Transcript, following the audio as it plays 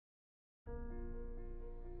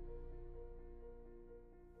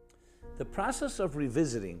The process of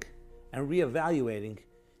revisiting and reevaluating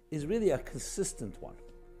is really a consistent one.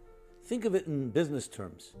 Think of it in business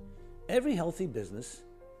terms. Every healthy business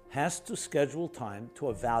has to schedule time to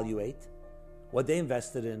evaluate what they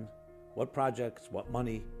invested in, what projects, what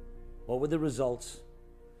money, what were the results,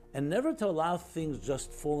 and never to allow things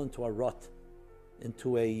just fall into a rut,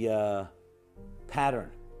 into a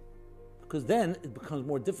pattern, because then it becomes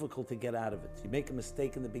more difficult to get out of it. You make a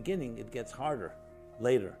mistake in the beginning, it gets harder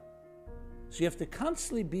later. So you have to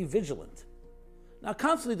constantly be vigilant. Now,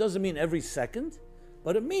 constantly doesn't mean every second,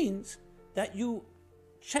 but it means that you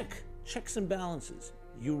checks and balances.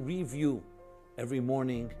 You review every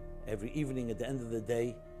morning, every evening, at the end of the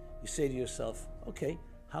day. You say to yourself, okay,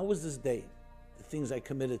 how was this day? The things I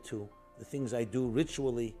committed to, the things I do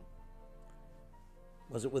ritually,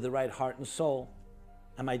 was it with the right heart and soul?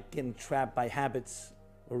 Am I getting trapped by habits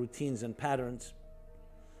or routines and patterns?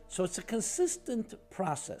 So it's a consistent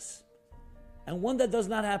process, and one that does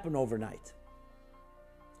not happen overnight.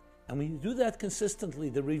 And when you do that consistently,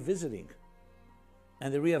 the revisiting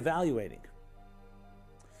and the reevaluating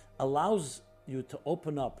allows you to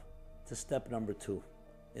open up to step number 2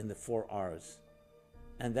 in the 4 R's,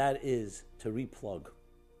 and that is to replug.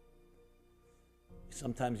 We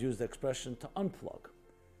sometimes use the expression to unplug.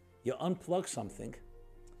 You unplug something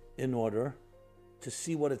in order to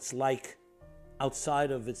see what it's like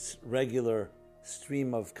outside of its regular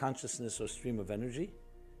stream of consciousness or stream of energy,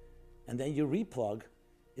 and then you replug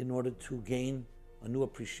in order to gain a new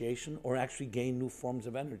appreciation or actually gain new forms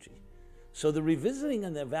of energy. So the revisiting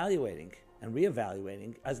and the evaluating and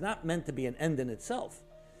reevaluating is not meant to be an end in itself.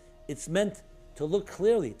 It's meant to look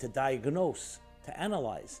clearly, to diagnose, to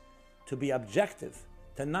analyze, to be objective,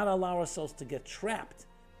 to not allow ourselves to get trapped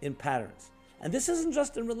in patterns. And this isn't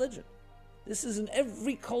just in religion. This is in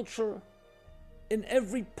every culture, in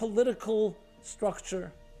every political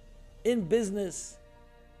structure, in business,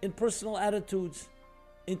 in personal attitudes,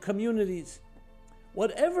 in communities.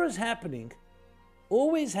 Whatever is happening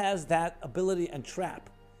always has that ability and trap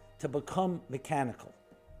to become mechanical.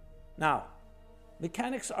 Now,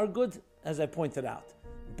 mechanics are good, as I pointed out,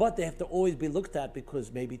 but they have to always be looked at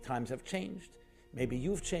because maybe times have changed, maybe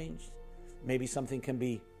you've changed, maybe something can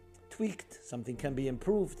be tweaked, something can be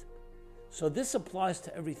improved. So this applies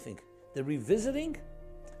to everything. The revisiting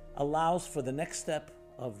allows for the next step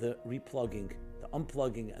of the replugging, the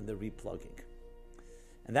unplugging and the replugging.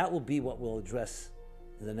 And that will be what we'll address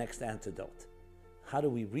in the next antidote. How do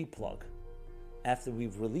we replug? After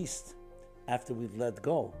we've released, after we've let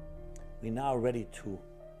go, we're now ready to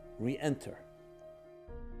re-enter